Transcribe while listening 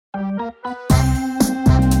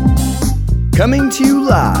Coming to you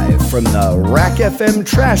live from the Rack FM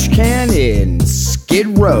trash can in Skid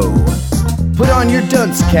Row. Put on your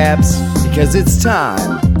dunce caps because it's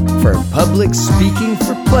time for Public Speaking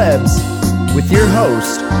for Plebs with your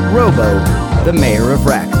host, Robo, the mayor of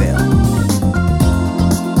Rackville.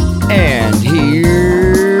 And here's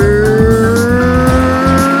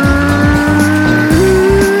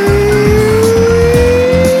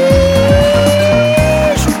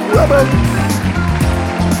Robo.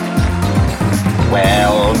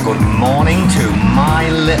 Well, good morning to my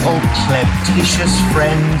little plebticious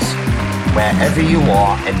friends, wherever you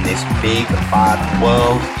are in this big bad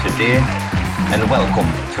world today, and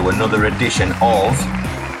welcome to another edition of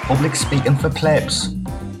Public Speaking for Plebs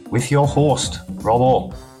with your host,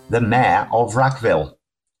 Robo, the mayor of Rackville.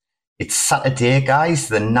 It's Saturday, guys,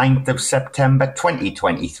 the 9th of September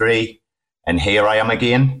 2023, and here I am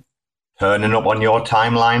again, turning up on your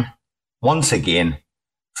timeline once again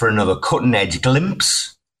for another cutting-edge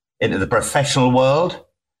glimpse into the professional world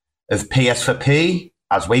of PS4P,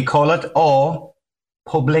 as we call it, or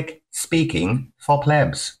Public Speaking for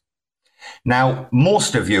Plebs. Now,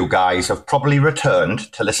 most of you guys have probably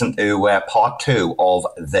returned to listen to part 2 of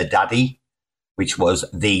The Daddy, which was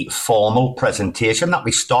the formal presentation that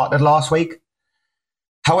we started last week.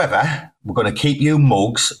 However, we're going to keep you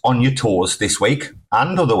mugs on your toes this week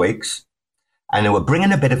and other weeks, and we're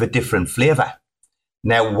bringing a bit of a different flavour.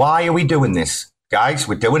 Now, why are we doing this? Guys,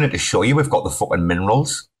 we're doing it to show you we've got the fucking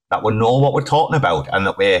minerals, that we know what we're talking about, and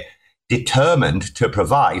that we're determined to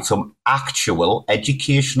provide some actual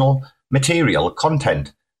educational material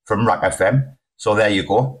content from Rack FM. So there you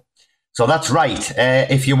go. So that's right.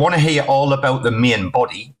 If you want to hear all about the main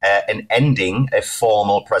body and ending a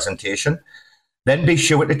formal presentation, then be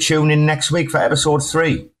sure to tune in next week for episode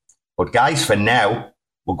 3. But guys, for now,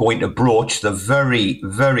 we're going to broach the very,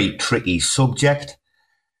 very tricky subject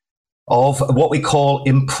of what we call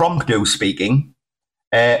impromptu speaking,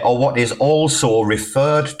 or what is also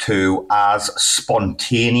referred to as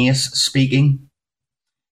spontaneous speaking.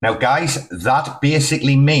 Now, guys, that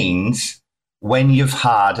basically means when you've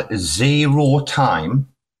had zero time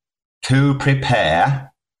to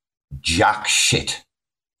prepare jack shit,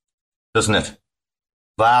 doesn't it?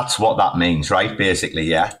 That's what that means, right? Basically,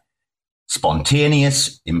 yeah.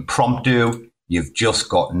 Spontaneous, impromptu, you've just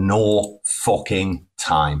got no fucking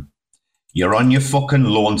time. You're on your fucking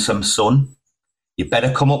lonesome, son. You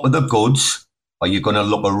better come up with the goods or you're going to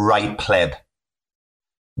look a right pleb.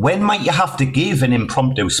 When might you have to give an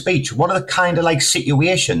impromptu speech? What are the kind of like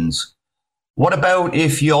situations? What about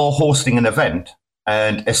if you're hosting an event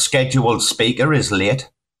and a scheduled speaker is late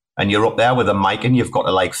and you're up there with a mic and you've got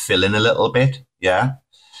to like fill in a little bit? Yeah.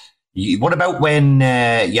 What about when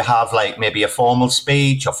you have like maybe a formal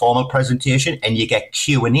speech, a formal presentation, and you get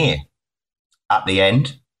Q&A at the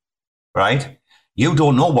end, right? You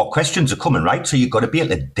don't know what questions are coming, right? So you've got to be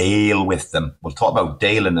able to deal with them. We'll talk about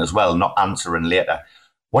dealing as well, not answering later.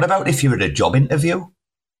 What about if you're at a job interview?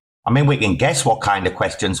 I mean, we can guess what kind of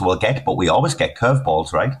questions we'll get, but we always get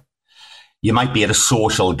curveballs, right? You might be at a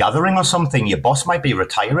social gathering or something. Your boss might be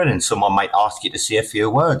retiring and someone might ask you to say a few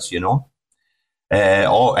words, you know,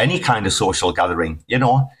 or any kind of social gathering, you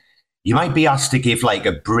know. You might be asked to give like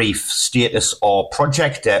a brief status or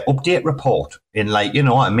project update report in like, you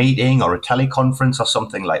know, a meeting or a teleconference or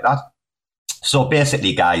something like that. So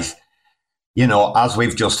basically, guys, you know, as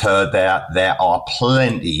we've just heard there are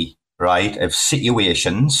plenty, right, of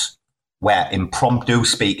situations where impromptu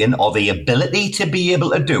speaking or the ability to be able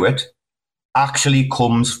to do it actually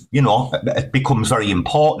comes, you know, it becomes very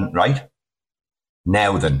important, right?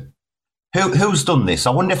 Now then, who's done this? I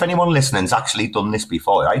wonder if anyone listening's actually done this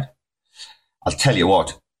before, right? I'll tell you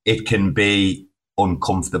what, it can be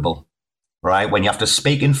uncomfortable, right? When you have to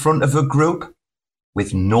speak in front of a group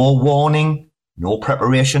with no warning, no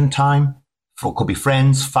preparation time. It could be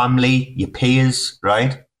friends, family, your peers,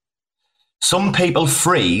 right? Some people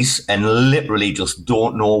freeze and literally just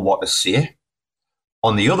don't know what to say.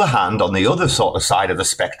 On the other hand, on the other sort of side of the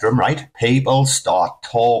spectrum, right? People start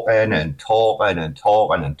talking and talking and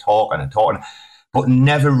talking and talking and talking, but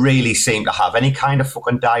never really seem to have any kind of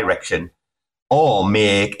fucking direction or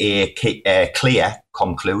make a clear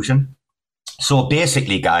conclusion. So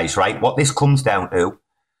basically, guys, right, what this comes down to,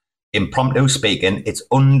 impromptu speaking, it's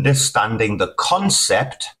understanding the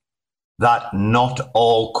concept that not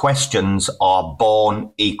all questions are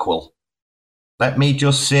born equal. Let me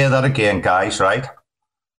just say that again, guys, right?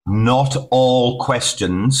 Not all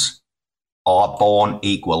questions are born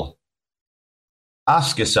equal.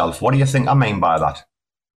 Ask yourself, what do you think I mean by that?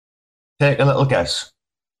 Take a little guess.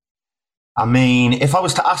 I mean, if I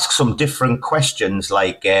was to ask some different questions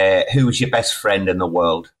like, who's your best friend in the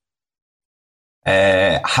world?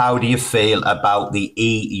 How do you feel about the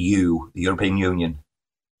EU, the European Union?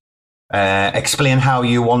 Explain how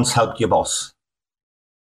you once helped your boss.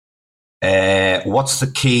 What's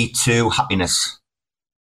the key to happiness?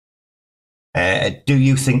 Do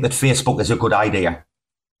you think that Facebook is a good idea?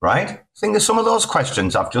 Right? Think of some of those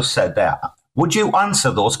questions I've just said there. Would you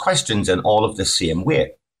answer those questions in all of the same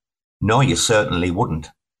way? No, you certainly wouldn't,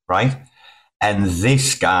 right? And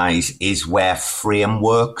this, guys, is where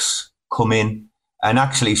frameworks come in. And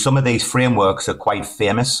actually, some of these frameworks are quite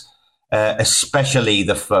famous, especially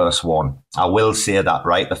the first one. I will say that,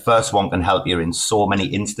 right? The first one can help you in so many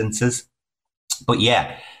instances. But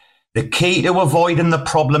yeah, the key to avoiding the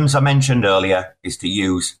problems I mentioned earlier is to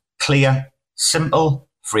use clear, simple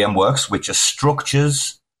frameworks, which are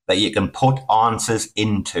structures that you can put answers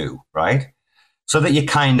into, right? So that you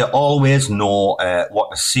kind of always know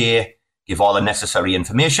what to say, give all the necessary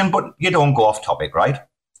information, but you don't go off topic, right?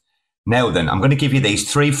 Now then, I'm going to give you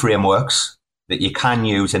these 3 frameworks that you can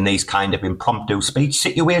use in these kind of impromptu speech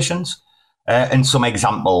situations and some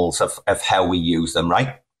examples of how we use them,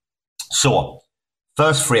 right? So,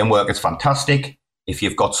 first framework is fantastic. If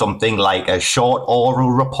you've got something like a short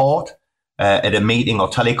oral report at a meeting or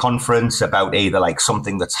teleconference about either like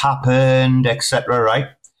something that's happened, etc., right?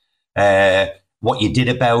 What you did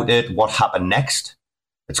about it, what happened next.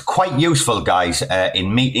 It's quite useful, guys,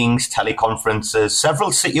 in meetings, teleconferences,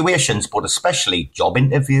 several situations, but especially job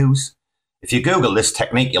interviews. If you Google this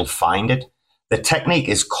technique, you'll find it. The technique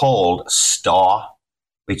is called STAR,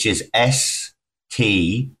 which is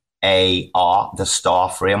STAR, the STAR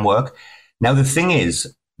framework. Now, the thing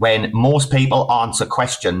is, when most people answer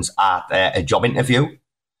questions at a job interview,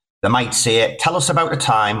 they might say, tell us about a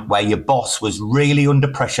time where your boss was really under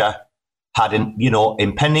pressure, had an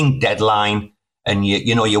impending deadline, and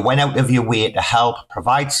you went out of your way to help,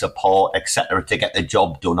 provide support, etc., to get the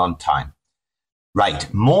job done on time.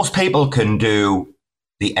 Right. Most people can do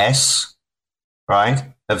the S, right,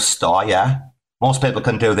 of STAR, yeah. Most people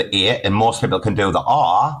can do the A, and most people can do the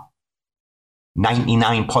R.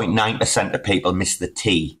 99.9% of people miss the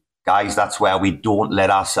T. Guys, that's where we don't let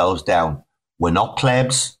ourselves down. We're not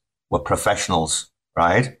plebs, we're professionals,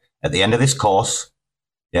 right? At the end of this course,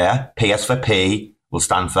 yeah, PS for P will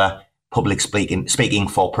stand for public speaking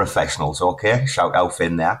for professionals, okay? Shout out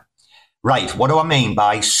Finn there. Right, what do I mean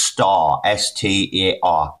by STAR,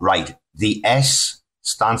 S-T-A-R? Right, the S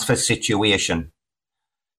stands for situation.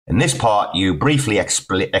 In this part, you briefly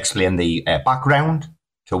explain the background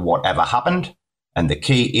to whatever happened and the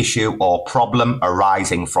key issue or problem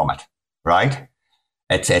arising from it, right?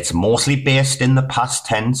 It's mostly based in the past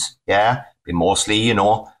tense, yeah? Be mostly,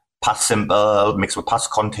 past simple mixed with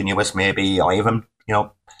past continuous maybe, or even,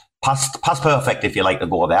 past perfect if you like to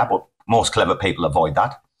go there, but most clever people avoid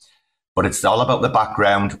that. But it's all about the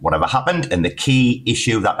background, whatever happened, and the key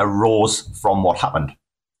issue that arose from what happened.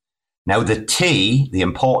 Now, the T, the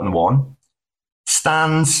important one,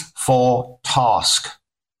 stands for task.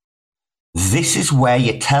 This is where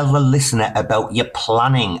you tell the listener about your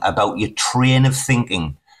planning, about your train of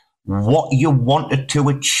thinking, what you wanted to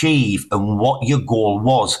achieve and what your goal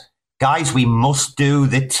was. Guys, we must do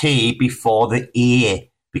the T before the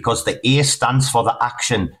A because the A stands for the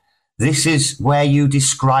action. This is where you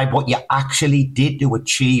describe what you actually did to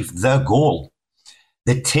achieve the goal.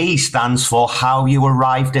 The T stands for how you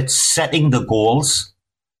arrived at setting the goals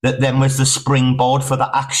that then was the springboard for the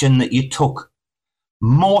action that you took.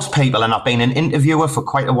 Most people, and I've been an interviewer for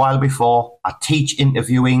quite a while before, I teach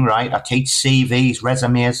interviewing, right? I teach CVs,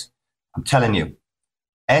 resumes. I'm telling you,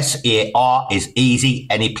 SAR is easy.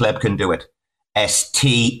 Any pleb can do it.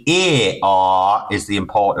 STAR is the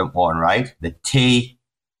important one, right? The T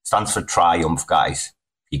stands for triumph, guys.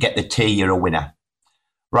 You get the T, you're a winner.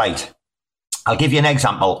 Right. I'll give you an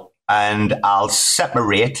example and I'll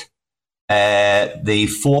separate the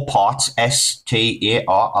 4 parts, STAR.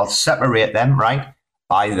 I'll separate them, right?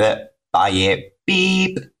 By a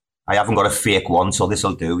beep. I haven't got a fake one, so this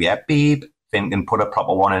will do. Yeah, beep. Finn can put a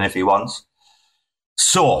proper one in if he wants.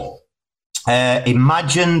 So,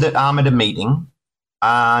 imagine that I'm at a meeting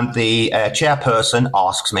and the chairperson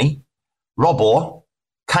asks me, Robbo,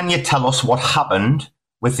 can you tell us what happened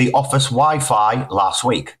with the office Wi-Fi last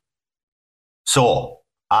week? So,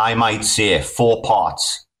 I might say 4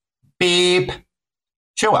 parts. Beep.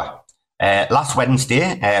 Sure. Last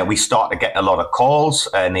Wednesday, we started getting a lot of calls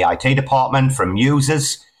in the IT department from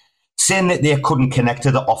users saying that they couldn't connect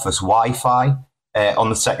to the office Wi-Fi on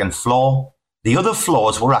the 2nd floor. The other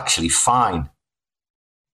floors were actually fine.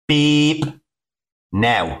 Beep.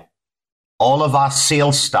 Now, all of our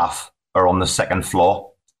sales staff are on the 2nd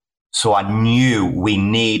floor, so I knew we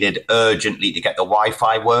needed urgently to get the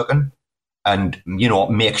Wi-Fi working. and,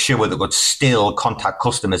 make sure that we could still contact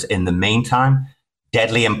customers in the meantime.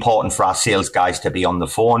 Deadly important for our sales guys to be on the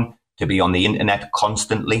phone, to be on the internet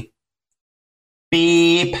constantly.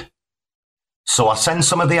 Beep. So I sent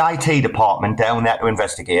some of the IT department down there to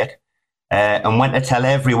investigate and went to tell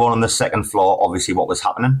everyone on the second floor, obviously, what was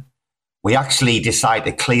happening. We actually decided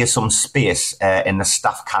to clear some space in the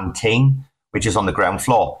staff canteen, which is on the ground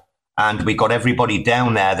floor. And we got everybody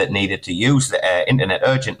down there that needed to use the internet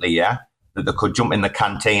urgently, that they could jump in the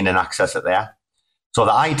canteen and access it there. So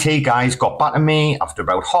the IT guys got back to me after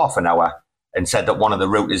about half an hour and said that one of the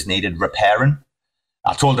routers needed repairing.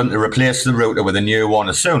 I told them to replace the router with a new one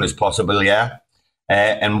as soon as possible,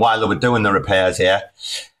 and while they were doing the repairs,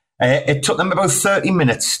 it took them about 30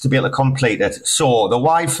 minutes to be able to complete it. So the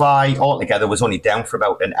Wi-Fi altogether was only down for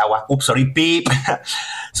about an hour. Oops, sorry, beep.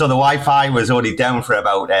 So the Wi-Fi was only down for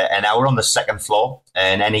about an hour on the second floor,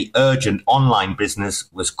 and any urgent online business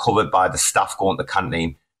was covered by the staff going to the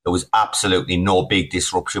canteen. There was absolutely no big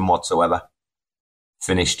disruption whatsoever.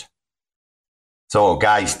 Finished. So,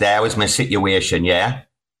 guys, there was my situation,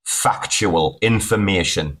 Factual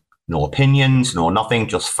information. No opinions, no nothing,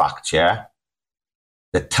 just facts, The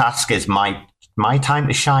task is my time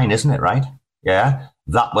to shine, isn't it, right?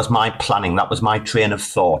 That was my planning. That was my train of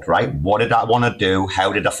thought, right? What did I want to do?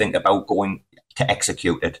 How did I think about going to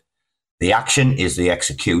execute it? The action is the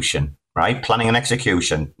execution, right? Planning and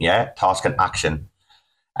execution, task and action.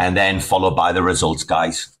 And then followed by the results,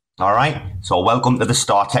 guys. All right? So welcome to the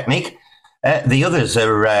STAR technique. The others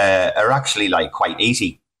are actually quite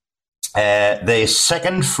easy. The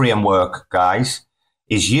second framework, guys,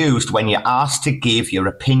 is used when you're asked to give your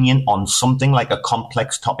opinion on something like a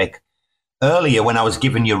complex topic. Earlier, when I was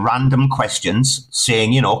giving you random questions,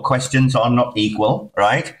 saying, questions are not equal,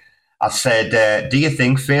 right? I said, do you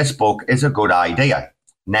think Facebook is a good idea?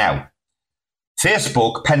 Now,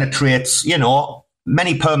 Facebook penetrates,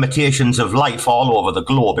 many permutations of life all over the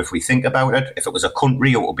globe, if we think about it. If it was a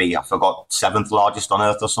country, it would be, I forgot, 7th largest on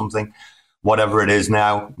earth or something. Whatever it is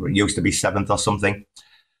now, it used to be 7th or something.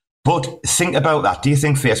 But think about that. Do you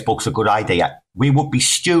think Facebook's a good idea? We would be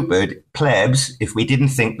stupid plebs if we didn't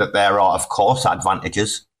think that there are, of course,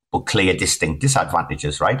 advantages, but clear, distinct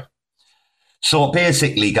disadvantages, right? So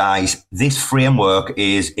basically, guys, this framework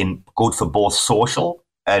is good for both social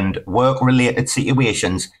and work-related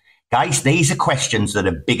situations. Guys, these are questions that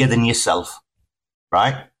are bigger than yourself,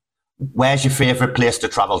 right? Where's your favorite place to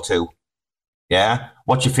travel to?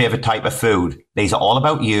 What's your favorite type of food? These are all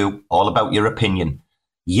about you, all about your opinion.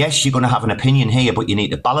 Yes, you're going to have an opinion here, but you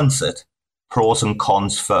need to balance it. Pros and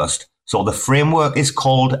cons first. So the framework is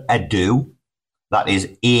called ADO. That is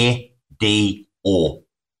A-D-O.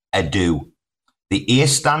 ADO. The A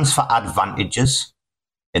stands for advantages.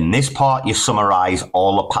 In this part, you summarize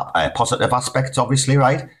all the positive aspects, obviously,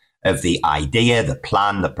 right? Of the idea, the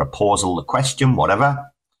plan, the proposal, the question,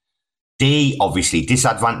 whatever. D, obviously,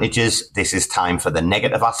 disadvantages. This is time for the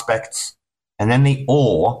negative aspects. And then the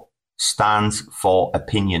O stands for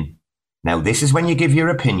opinion. Now, this is when you give your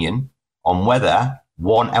opinion on whether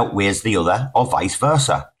one outweighs the other or vice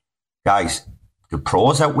versa. Guys, the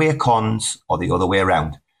pros outweigh cons or the other way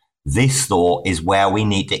around. This, though, is where we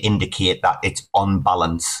need to indicate that it's on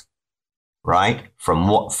balance, right? From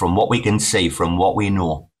what we can see, from what we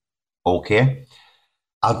know. Okay,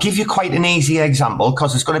 I'll give you quite an easy example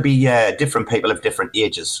because there's going to be different people of different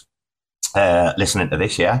ages listening to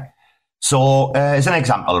this, So as an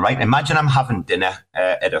example, right, imagine I'm having dinner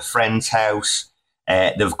at a friend's house.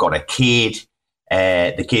 They've got a kid.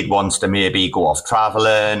 The kid wants to maybe go off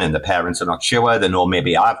traveling and the parents are not sure. They know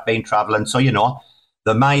maybe I've been traveling. So,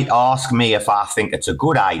 they might ask me if I think it's a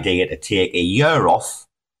good idea to take a year off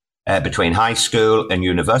between high school and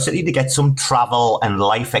university to get some travel and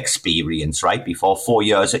life experience, right, before 4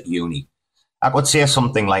 years at uni. I could say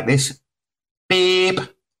something like this. Beep.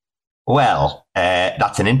 Well,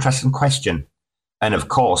 that's an interesting question. And of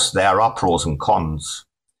course, there are pros and cons.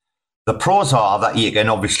 The pros are that you can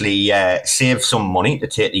obviously save some money to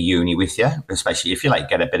take the uni with you, especially if you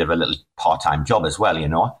get a bit of a little part-time job as well,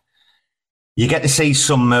 You get to see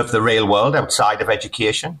some of the real world outside of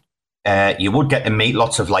education. You would get to meet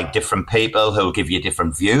lots of different people who'll give you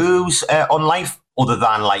different views on life, other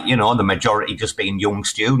than the majority just being young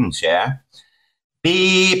students.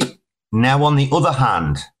 Beep. Now, on the other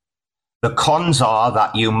hand, the cons are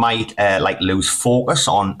that you might lose focus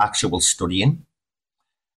on actual studying,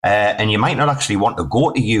 and you might not actually want to go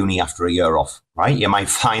to uni after a year off. Right? You might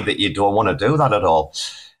find that you don't want to do that at all.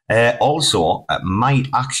 Also, it might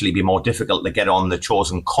actually be more difficult to get on the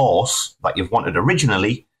chosen course that you've wanted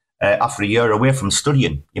originally. After a year away from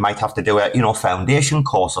studying, you might have to do a, foundation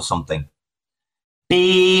course or something.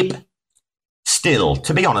 Beep. Still,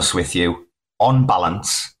 to be honest with you, on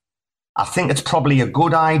balance, I think it's probably a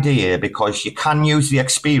good idea because you can use the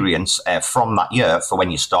experience from that year for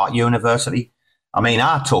when you start university. I mean,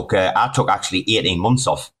 I took actually 18 months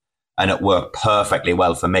off and it worked perfectly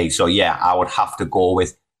well for me. So yeah, I would have to go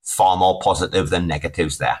with far more positive than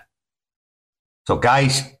negatives there. So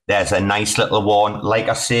guys, there's a nice little one. Like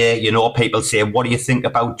I say, you know, people say, what do you think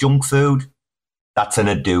about junk food? That's an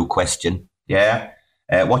ado question. Yeah.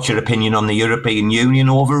 What's your opinion on the European Union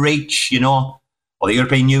overreach, you know, or the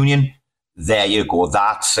European Union? There you go.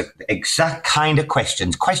 That's the exact kind of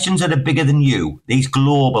questions. Questions that are bigger than you. These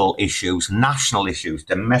global issues, national issues,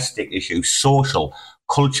 domestic issues, social,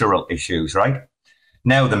 cultural issues, right?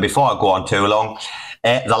 Now then, before I go on too long,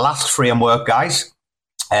 the last framework, guys,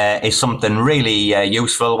 is something really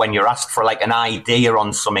useful when you're asked for like an idea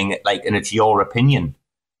on something, like, and it's your opinion.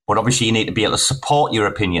 But obviously you need to be able to support your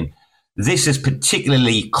opinion. This is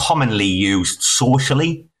particularly commonly used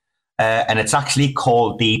socially, and it's actually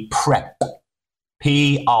called the PrEP,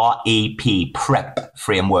 P-R-E-P, PrEP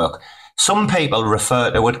framework. Some people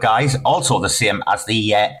refer to it, guys, also the same as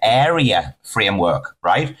the area framework,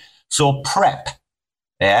 right? So PrEP,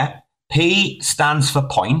 yeah, P stands for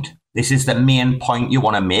point. This is the main point you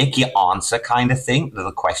want to make, your answer kind of thing to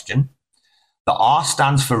the question. The R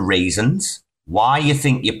stands for reasons. Why you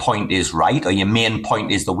think your point is right, or your main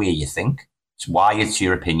point is the way you think. It's why it's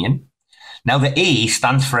your opinion. Now, the E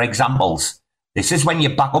stands for examples. This is when you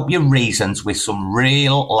back up your reasons with some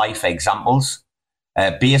real life examples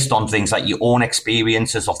based on things like your own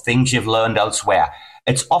experiences or things you've learned elsewhere.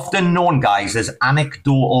 It's often known, guys, as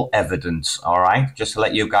anecdotal evidence, all right? Just to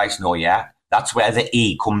let you guys know, yeah? That's where the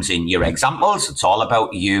E comes in. Your examples, it's all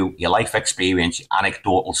about you, your life experience, your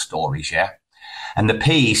anecdotal stories, yeah? And the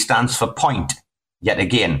P stands for point. Yet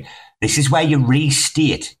again, this is where you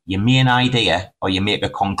restate your main idea or you make a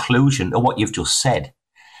conclusion to what you've just said.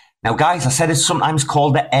 Now, guys, I said it's sometimes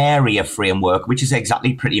called the area framework, which is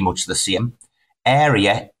exactly pretty much the same.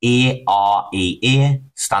 Area, A-R-E-A,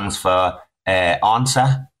 stands for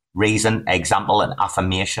answer, reason, example, and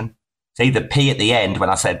affirmation. See, the P at the end, when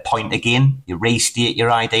I said point again, you restate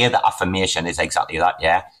your idea. The affirmation is exactly that,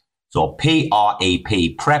 yeah? So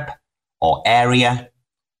P-R-E-P, PrEP, or area,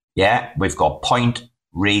 yeah, we've got point,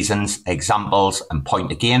 reasons, examples, and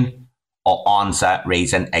point again, or answer,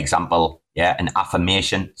 reason, example, yeah, and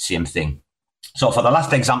affirmation, same thing. So for the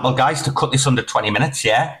last example, guys, to cut this under 20 minutes,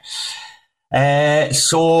 yeah.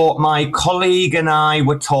 So my colleague and I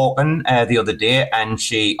were talking the other day, and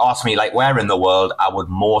she asked me, like, where in the world I would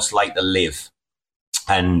most like to live.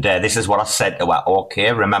 And this is what I said to her.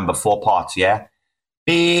 Okay, remember 4 parts, yeah?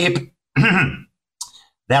 Beep.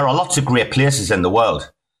 There are lots of great places in the world,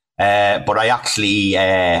 but I actually,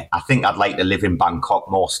 I think I'd like to live in Bangkok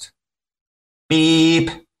most. Beep.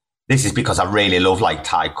 This is because I really love like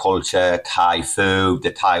Thai culture, Thai food,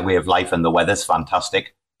 the Thai way of life, and the weather's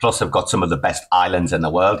fantastic. Plus, I've got some of the best islands in the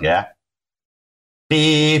world, yeah.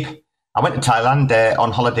 Beep. I went to Thailand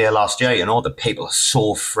on holiday last year, you know, the people are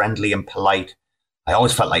so friendly and polite. I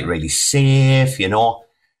always felt like really safe, you know.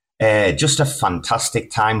 Just a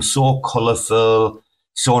fantastic time, so colourful.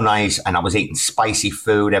 So nice, and I was eating spicy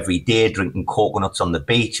food every day, drinking coconuts on the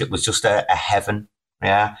beach. It was just a heaven,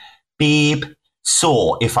 yeah. Beep.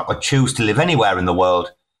 So, if I could choose to live anywhere in the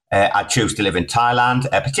world, I'd choose to live in Thailand,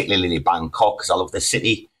 particularly Bangkok, because I love the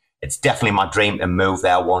city. It's definitely my dream to move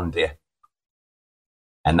there one day.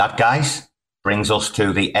 And that, guys, brings us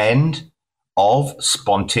to the end of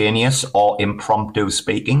spontaneous or impromptu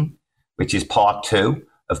speaking, which is part 2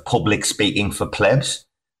 of public speaking for plebs.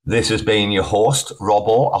 This has been your host,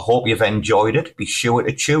 Robbo. I hope you've enjoyed it. Be sure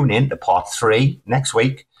to tune in to part 3 next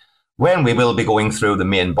week, when we will be going through the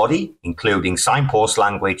main body, including signpost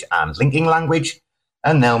language and linking language.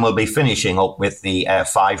 And then we'll be finishing up with the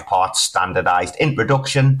 5-part standardized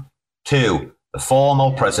introduction to the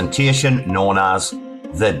formal presentation known as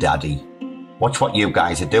the Daddy. Watch what you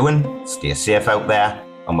guys are doing. Stay safe out there,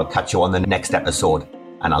 and we'll catch you on the next episode.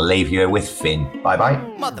 And I'll leave you with Finn. Bye-bye.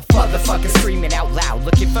 Motherfuckers screaming out loud,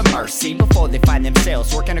 looking for mercy before they find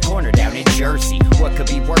themselves working a corner down in Jersey. What could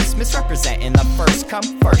be worse? Misrepresenting the first come,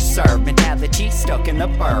 first serve mentality stuck in the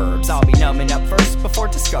burbs. I'll be numbing up first before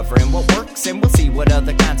discovering what works, and we'll see what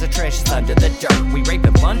other kinds of trash is under the dirt. We rape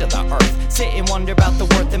and plunder the earth, sit and wonder about the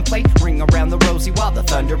worth and play, ring around the rosy while the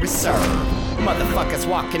thunder is served. Motherfuckers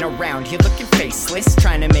walking around here looking faceless,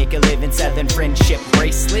 trying to make a living selling friendship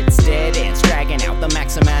bracelets. Dead ends dragging out the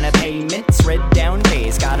max amount of payments. Red down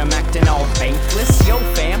days got them acting all bankless. Yo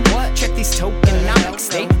fam, what? Check these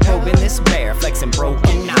tokenomics. They probing this bear, flexing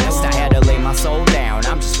broken honest. I had to lay my soul down,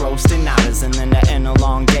 I'm just roasting nadas. And then to end a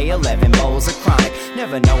long day, 11 bowls of chronic.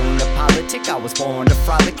 Never known the politics politic, I was born to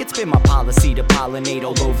frolic. It's been my policy to pollinate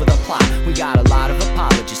all over the plot. We got a lot of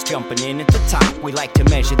apologists jumping in at the top. We like to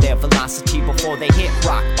measure their velocity before they hit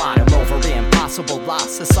rock bottom. Over impossible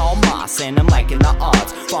loss, it's all moss, and I'm liking the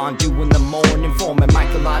odds. Fondue in the morning, forming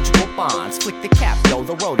mycological bonds. Flick the cap, yo,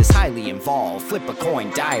 the road is highly involved. Flip a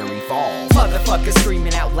coin, diary evolve. Motherfuckers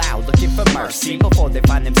screaming out loud, looking for mercy before they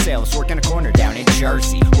find themselves working a corner down in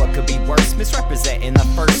Jersey. What could be worse? Misrepresenting the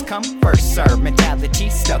first come, first serve mentality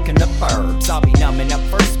stuck in the burbs. I'll be numbing up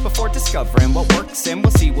first before discovering what works, and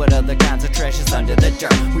we'll see what other kinds of treasures under the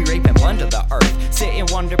dirt. We rape and plunder the earth, sit and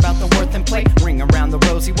wonder about the worth and play. Ring around the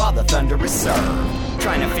rosy while the thunder is served.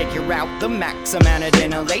 Trying to figure out the max amount of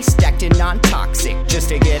dinner lace stacked in non-toxic, just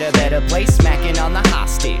to get a better place. Smacking on the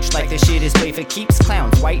hostage like the shit is play for keeps.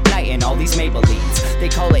 Clowns, white knight, and all these Maybellines. They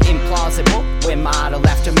call it implausible when model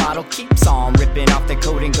after model keeps on ripping off the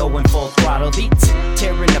coat and going full throttle beats,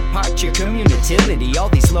 tearing apart your community. All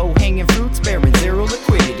these low-hanging fruits bearing zero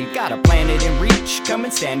liquidity. Got a planet in reach,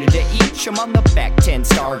 coming standard to each. I'm on the back 10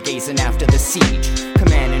 stargazing after the siege,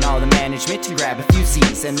 commanding all the management to grab a few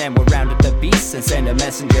Z's, and then we'll round up the beasts and send a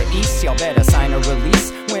messenger east. Y'all better sign a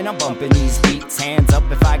release when I'm bumping these beats. Hands up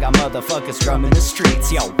if I got motherfuckers drumming the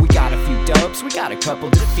streets. Yo, we got a few dubs, we got a couple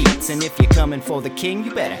defeats, and if you're coming for the king,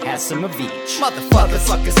 you better have some of each.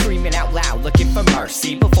 Motherfuckers screaming out loud, looking for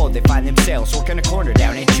mercy before they find themselves working a corner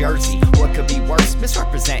down in Jersey. What could be worse?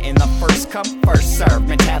 Misrepresenting the first come, first serve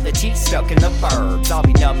mentality stuck in the burbs. I'll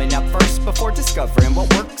be numbing up first before discovering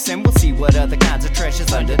what works, and we'll see what other kinds of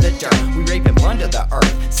treasures under the dirt. We rape and plunder the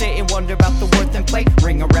earth, sit and wonder about the worth and play.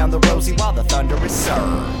 Ring around the rosy while the thunder is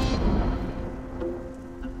served.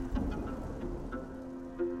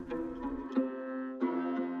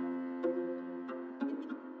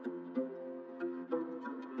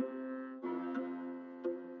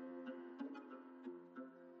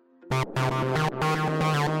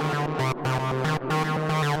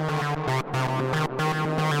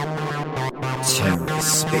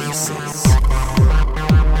 TerraSpaces.